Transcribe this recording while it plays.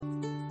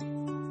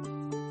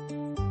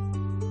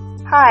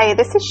Hi,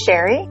 this is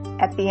Sherry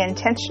at the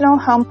Intentional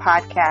Home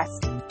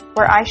Podcast,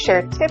 where I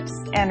share tips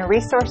and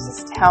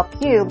resources to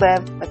help you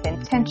live with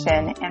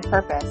intention and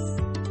purpose.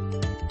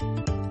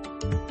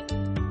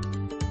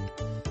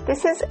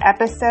 This is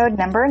episode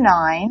number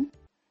 9,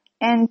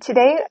 and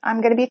today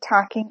I'm going to be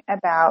talking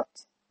about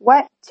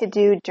what to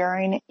do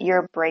during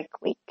your break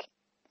week.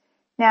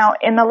 Now,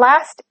 in the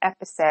last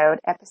episode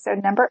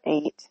number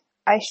 8,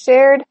 I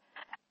shared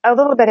a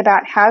little bit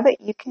about how that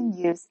you can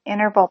use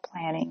interval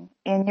planning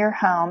in your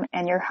home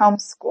and your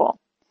homeschool.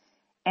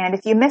 And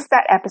if you missed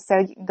that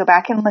episode, you can go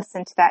back and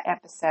listen to that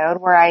episode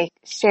where I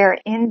share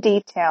in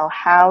detail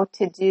how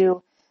to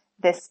do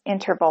this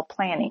interval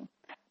planning.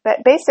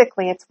 But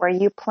basically, it's where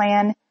you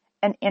plan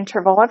an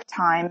interval of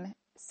time,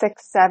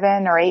 6,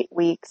 7, or 8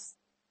 weeks,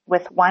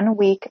 with 1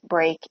 week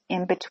break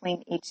in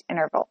between each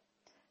interval.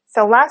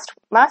 So last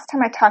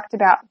time I talked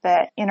about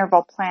the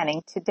interval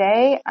planning.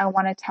 Today, I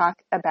want to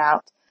talk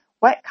about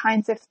what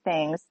kinds of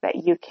things that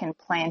you can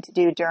plan to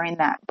do during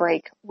that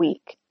break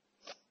week.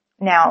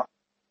 Now,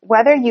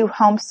 whether you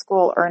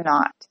homeschool or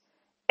not,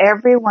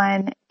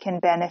 everyone can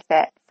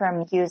benefit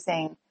from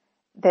using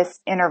this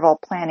interval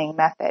planning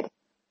method.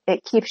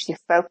 It keeps you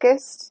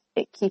focused,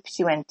 it keeps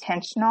you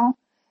intentional,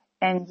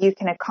 and you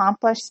can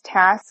accomplish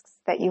tasks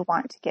that you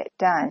want to get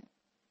done.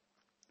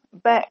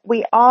 But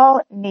we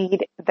all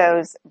need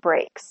those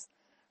breaks.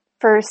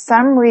 For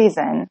some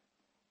reason,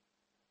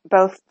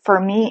 both for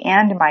me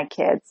and my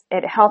kids,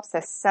 it helps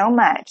us so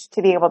much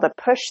to be able to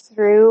push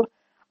through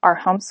our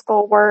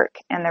homeschool work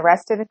and the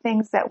rest of the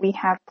things that we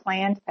have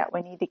planned that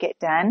we need to get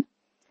done.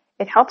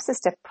 It helps us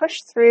to push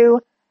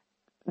through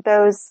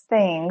those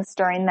things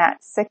during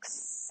that 6,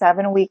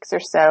 7 weeks or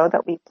so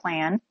that we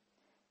plan,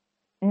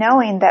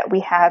 knowing that we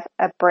have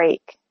a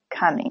break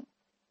coming.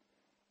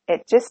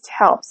 It just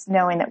helps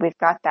knowing that we've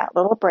got that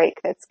little break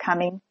that's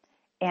coming.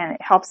 And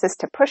it helps us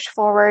to push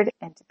forward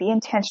and to be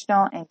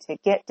intentional and to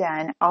get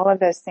done all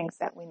of those things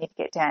that we need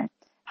to get done.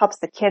 Helps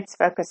the kids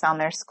focus on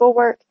their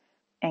schoolwork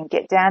and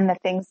get done the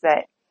things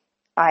that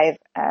I've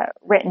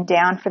written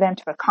down for them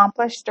to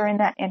accomplish during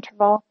that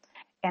interval.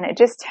 And it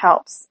just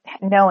helps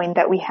knowing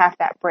that we have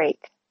that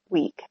break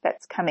week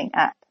that's coming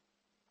up.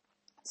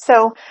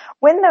 So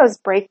when those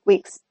break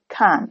weeks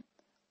come,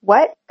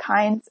 what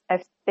kinds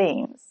of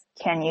things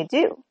can you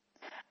do?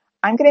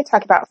 I'm going to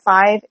talk about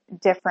 5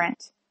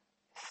 different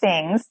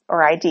things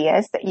or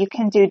ideas that you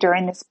can do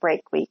during this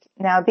break week.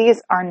 Now,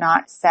 these are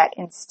not set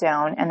in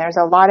stone, and there's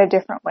a lot of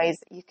different ways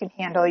that you can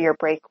handle your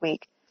break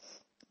week.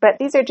 But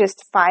these are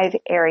just 5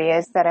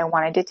 areas that I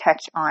wanted to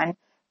touch on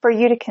for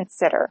you to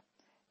consider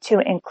to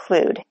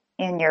include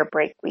in your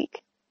break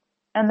week.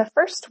 And the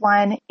first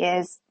one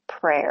is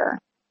prayer.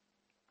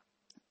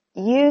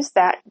 Use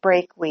that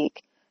break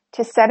week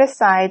to set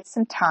aside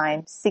some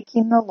time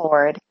seeking the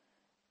Lord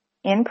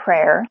in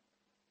prayer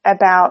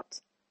about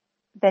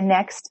the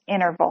next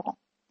interval.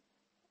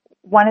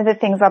 One of the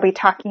things I'll be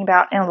talking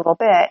about in a little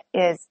bit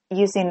is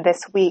using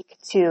this week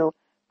to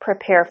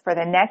prepare for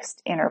the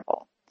next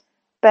interval.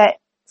 But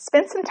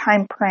spend some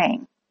time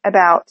praying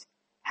about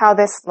how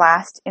this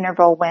last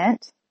interval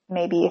went,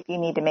 maybe if you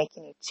need to make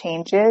any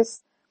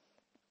changes.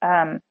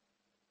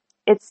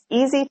 It's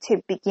easy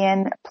to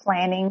begin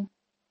planning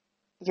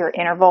your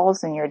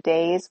intervals and your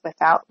days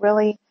without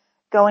really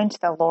going to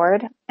the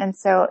Lord. And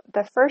so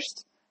the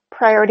first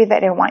priority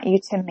that I want you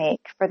to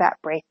make for that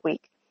break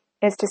week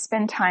is to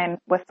spend time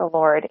with the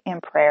Lord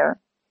in prayer,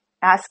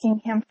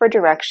 asking Him for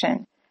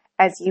direction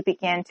as you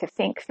begin to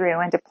think through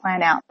and to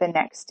plan out the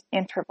next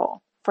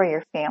interval for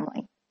your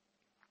family.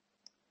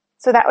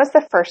 So that was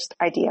the first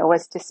idea,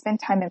 was to spend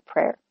time in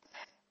prayer.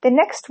 The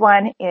next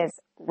one is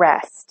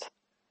rest.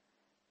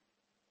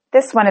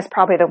 This one is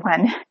probably the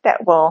one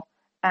that will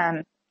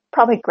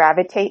probably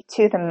gravitate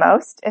to the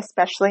most,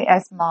 especially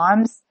as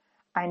moms.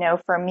 I know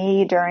for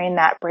me, during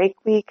that break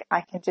week,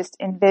 I can just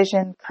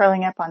envision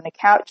curling up on the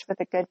couch with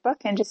a good book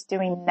and just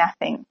doing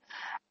nothing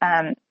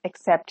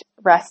except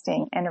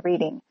resting and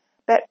reading.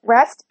 But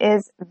rest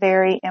is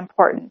very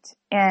important,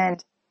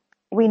 and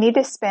we need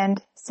to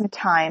spend some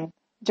time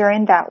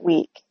during that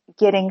week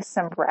getting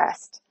some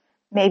rest.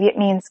 Maybe it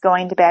means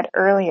going to bed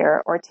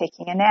earlier or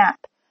taking a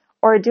nap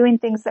or doing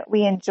things that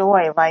we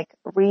enjoy, like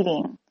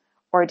reading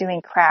or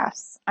doing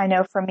crafts. I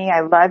know for me, I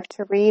love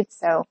to read,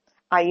 so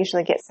I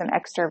usually get some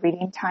extra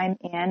reading time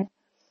in.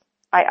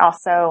 I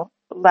also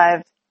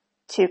love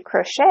to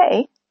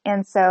crochet,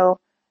 and so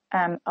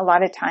a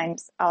lot of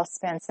times I'll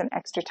spend some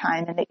extra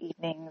time in the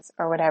evenings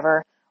or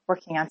whatever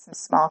working on some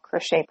small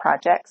crochet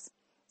projects.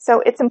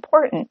 So it's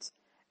important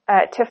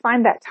to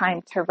find that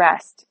time to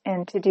rest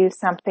and to do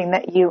something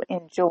that you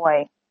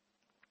enjoy.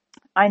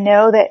 I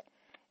know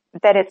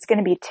that it's going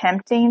to be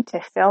tempting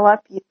to fill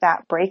up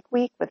that break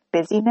week with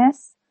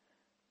busyness,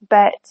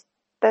 but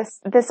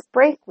this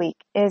break week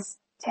is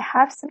to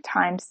have some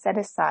time set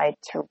aside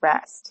to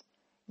rest.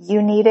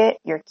 You need it,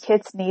 your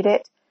kids need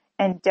it,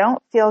 and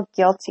don't feel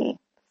guilty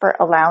for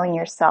allowing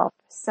yourself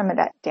some of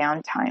that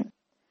downtime.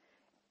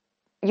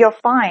 You'll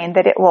find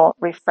that it will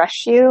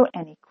refresh you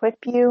and equip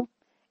you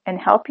and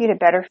help you to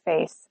better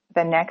face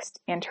the next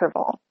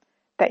interval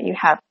that you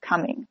have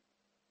coming.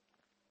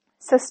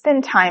 So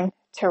spend time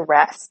to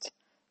rest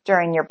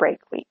during your break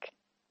week.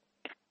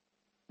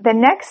 The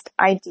next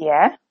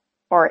idea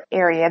or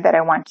area that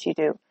I want you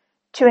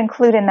to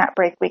include in that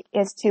break week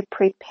is to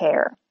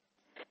prepare.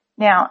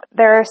 Now,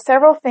 there are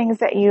several things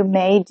that you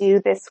may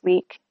do this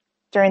week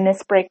during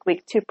this break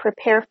week to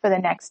prepare for the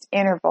next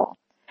interval.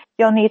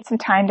 You'll need some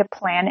time to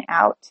plan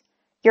out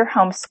your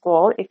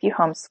homeschool, if you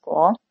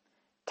homeschool,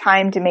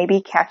 time to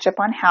maybe catch up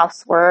on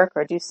housework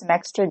or do some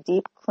extra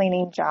deep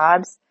cleaning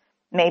jobs,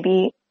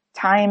 maybe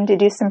time to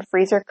do some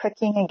freezer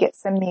cooking and get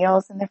some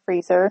meals in the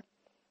freezer.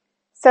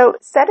 So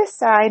set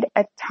aside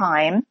a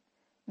time,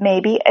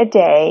 maybe a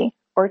day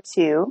or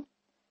two,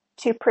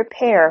 to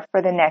prepare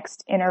for the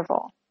next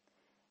interval.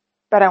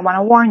 But I want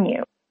to warn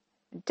you,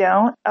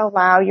 don't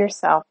allow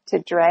yourself to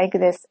drag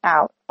this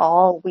out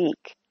all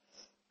week.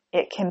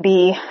 It can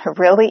be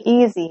really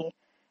easy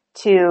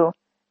to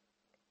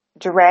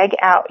drag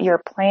out your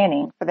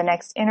planning for the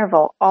next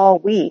interval all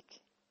week.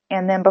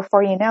 And then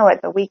before you know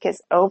it, the week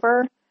is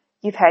over.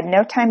 You've had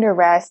no time to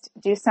rest,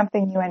 do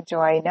something you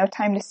enjoy, no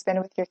time to spend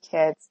with your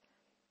kids.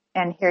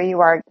 And here you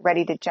are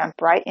ready to jump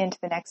right into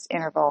the next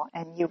interval,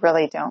 and you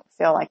really don't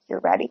feel like you're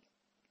ready.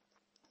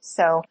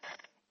 So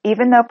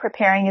even though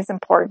preparing is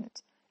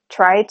important,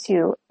 try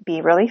to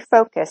be really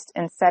focused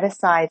and set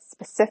aside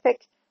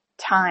specific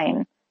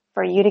time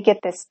for you to get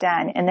this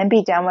done and then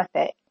be done with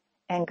it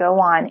and go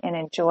on and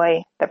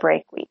enjoy the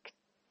break week.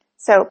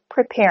 So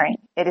preparing,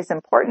 it is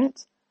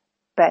important,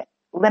 but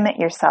limit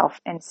yourself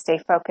and stay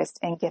focused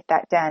and get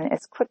that done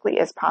as quickly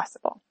as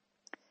possible.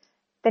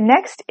 The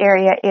next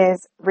area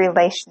is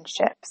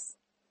relationships.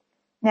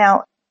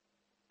 Now,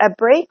 a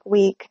break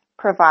week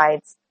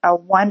provides a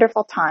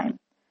wonderful time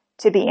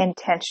to be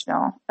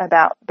intentional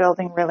about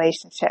building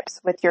relationships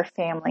with your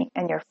family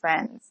and your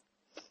friends.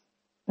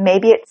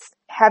 Maybe it's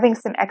having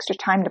some extra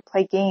time to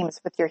play games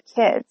with your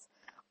kids,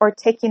 or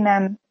taking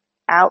them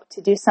out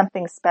to do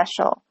something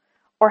special,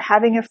 or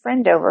having a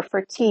friend over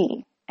for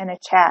tea and a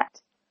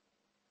chat.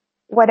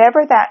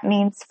 Whatever that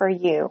means for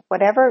you,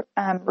 whatever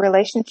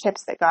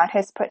relationships that God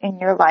has put in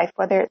your life,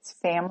 whether it's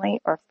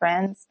family or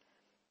friends,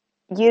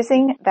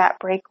 using that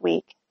break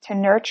week to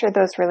nurture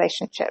those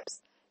relationships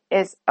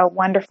is a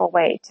wonderful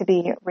way to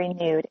be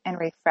renewed and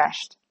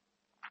refreshed.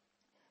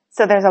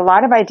 So there's a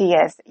lot of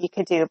ideas that you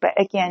could do, but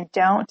again,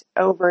 don't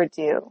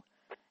overdo.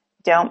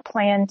 Don't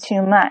plan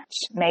too much.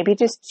 Maybe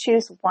just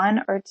choose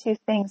one or two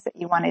things that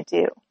you want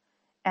to do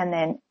and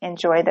then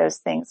enjoy those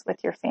things with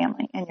your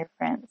family and your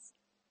friends.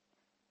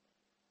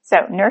 So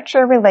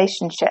nurture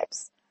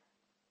relationships.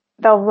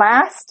 The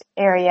last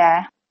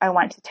area I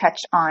want to touch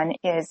on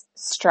is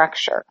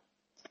structure.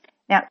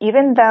 Now,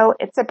 even though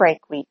it's a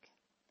break week,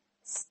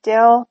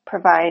 still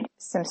provide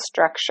some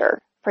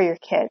structure for your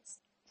kids.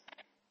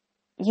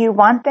 You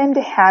want them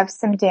to have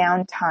some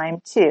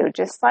downtime too,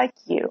 just like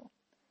you.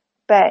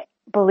 But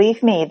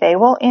believe me, they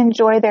will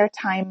enjoy their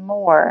time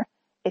more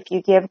if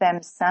you give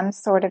them some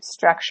sort of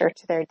structure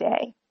to their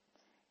day.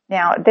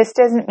 Now, this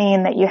doesn't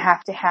mean that you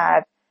have to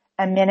have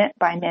a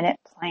minute-by-minute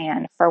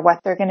plan for what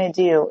they're going to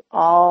do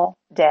all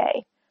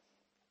day.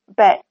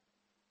 But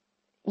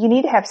you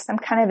need to have some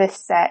kind of a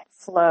set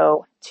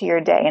flow to your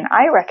day. And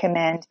I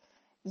recommend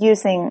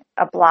using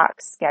a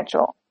block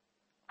schedule.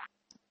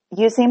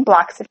 Using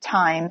blocks of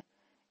time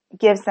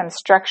gives them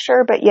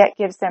structure, but yet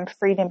gives them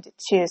freedom to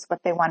choose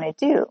what they want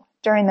to do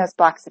during those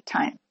blocks of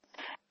time.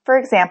 For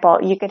example,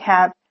 you could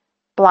have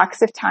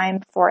blocks of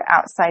time for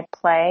outside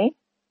play,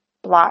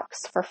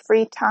 blocks for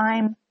free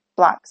time,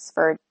 blocks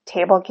for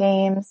table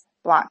games,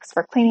 blocks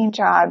for cleaning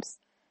jobs,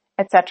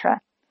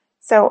 etc.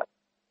 So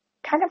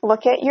kind of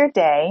look at your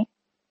day.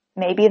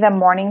 Maybe the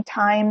morning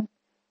time,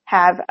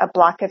 have a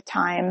block of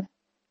time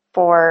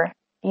for,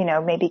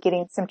 maybe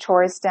getting some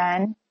chores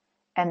done,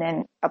 and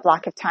then a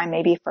block of time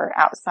maybe for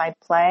outside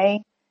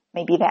play.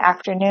 Maybe the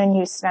afternoon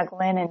you snuggle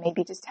in and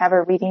maybe just have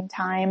a reading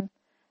time.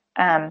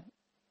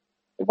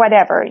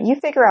 Whatever. You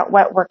figure out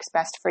what works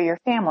best for your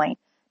family.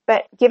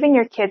 But giving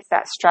your kids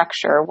that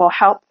structure will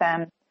help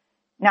them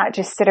not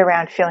just sit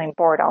around feeling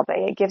bored all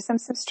day. It gives them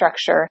some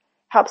structure,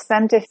 helps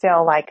them to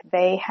feel like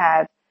they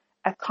have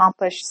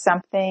accomplished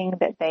something,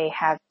 that they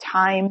have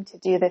time to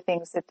do the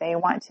things that they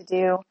want to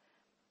do.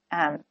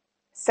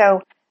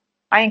 So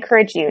I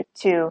encourage you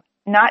to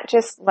not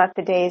just let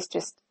the days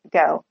just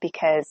go,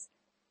 because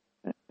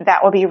that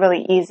will be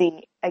really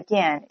easy.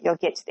 Again, you'll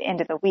get to the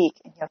end of the week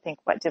and you'll think,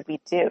 what did we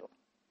do?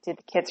 Did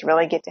the kids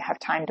really get to have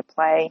time to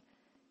play,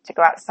 to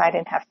go outside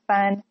and have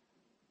fun?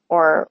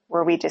 Or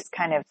were we just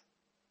kind of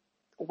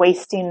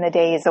wasting the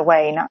days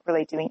away, not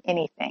really doing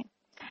anything?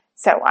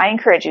 So I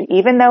encourage you,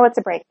 even though it's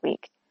a break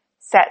week,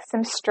 set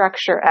some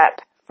structure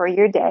up for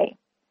your day,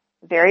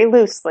 very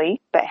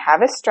loosely, but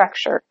have a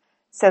structure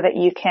so that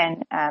you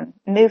can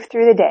move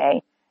through the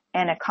day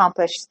and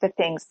accomplish the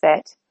things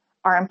that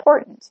are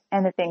important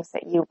and the things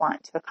that you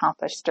want to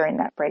accomplish during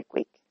that break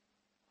week.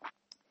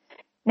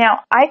 Now,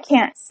 I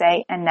can't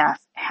say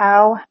enough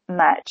how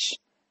much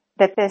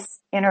that this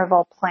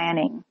interval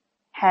planning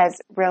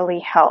has really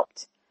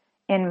helped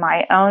in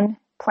my own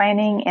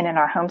planning and in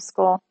our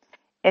homeschool.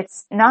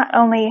 It's not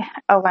only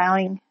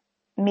allowing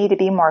me to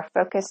be more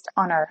focused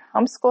on our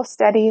homeschool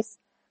studies,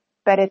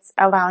 but it's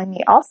allowing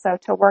me also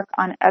to work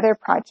on other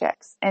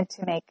projects and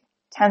to make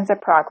tons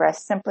of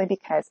progress simply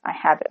because I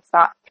have it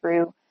thought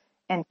through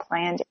and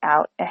planned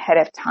out ahead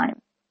of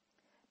time.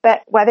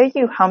 But whether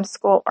you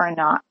homeschool or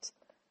not,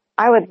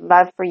 I would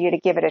love for you to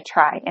give it a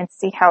try and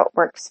see how it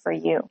works for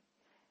you.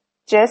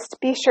 Just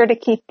be sure to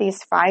keep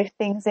these 5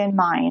 things in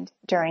mind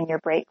during your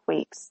break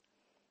weeks.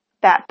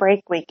 That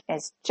break week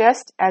is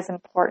just as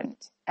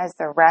important as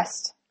the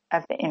rest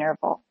of the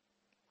interval.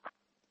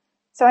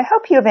 So I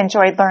hope you have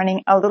enjoyed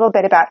learning a little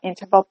bit about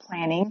interval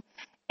planning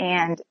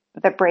and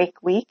the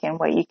break week and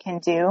what you can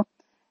do.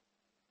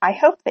 I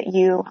hope that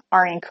you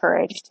are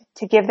encouraged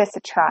to give this a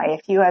try.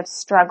 If you have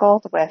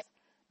struggled with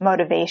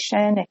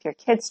motivation, if your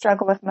kids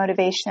struggle with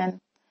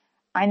motivation,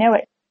 I know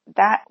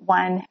that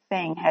one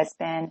thing has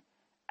been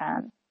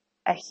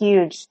a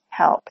huge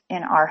help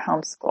in our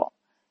homeschool,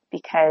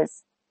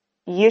 because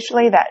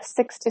usually that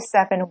 6 to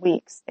 7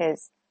 weeks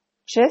is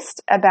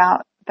just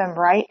about the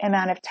right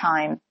amount of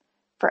time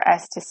for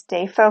us to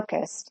stay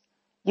focused.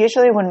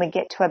 Usually when we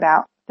get to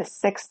about the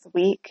 6th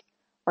week,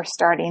 we're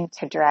starting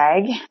to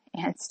drag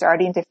and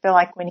starting to feel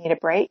like we need a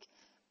break.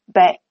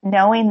 But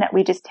knowing that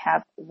we just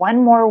have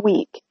one more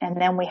week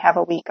and then we have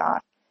a week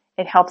off,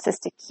 it helps us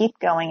to keep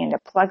going and to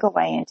plug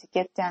away and to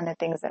get done the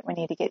things that we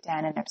need to get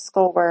done in our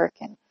schoolwork.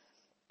 And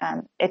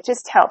it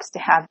just helps to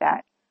have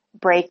that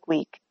break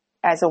week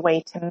as a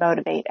way to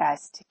motivate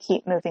us to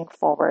keep moving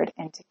forward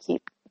and to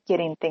keep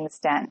getting things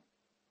done.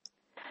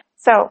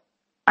 So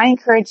I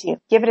encourage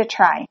you, give it a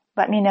try.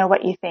 Let me know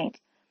what you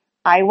think.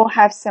 I will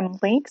have some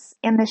links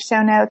in the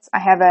show notes. I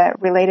have a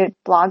related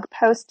blog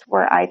post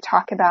where I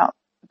talk about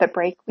the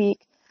break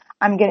week.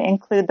 I'm going to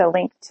include the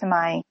link to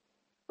my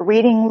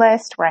reading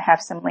list where I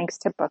have some links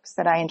to books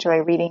that I enjoy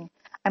reading.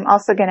 I'm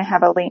also going to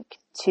have a link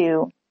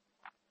to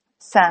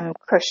some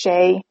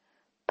crochet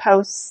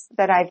posts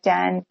that I've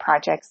done,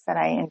 projects that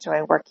I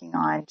enjoy working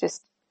on.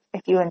 Just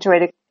if you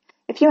enjoy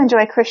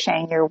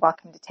crocheting, you're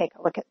welcome to take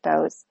a look at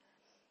those.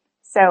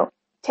 So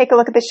take a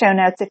look at the show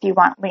notes if you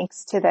want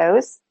links to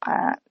those.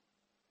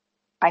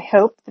 I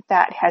hope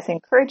that has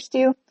encouraged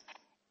you,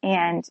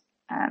 and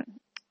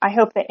I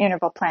hope that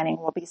interval planning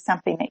will be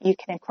something that you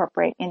can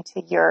incorporate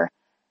into your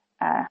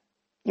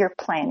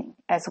planning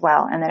as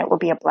well, and that it will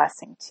be a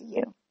blessing to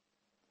you.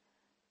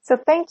 So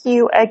thank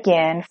you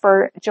again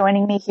for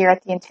joining me here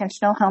at the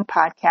Intentional Home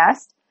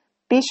Podcast.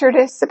 Be sure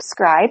to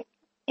subscribe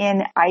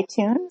in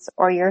iTunes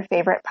or your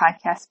favorite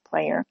podcast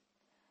player.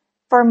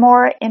 For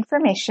more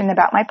information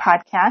about my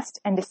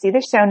podcast and to see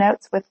the show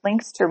notes with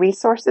links to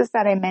resources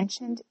that I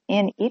mentioned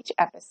in each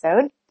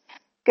episode,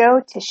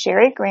 go to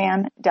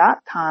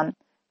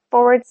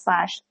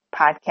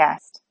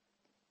sherrygraham.com/podcast.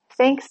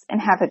 Thanks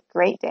and have a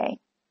great day.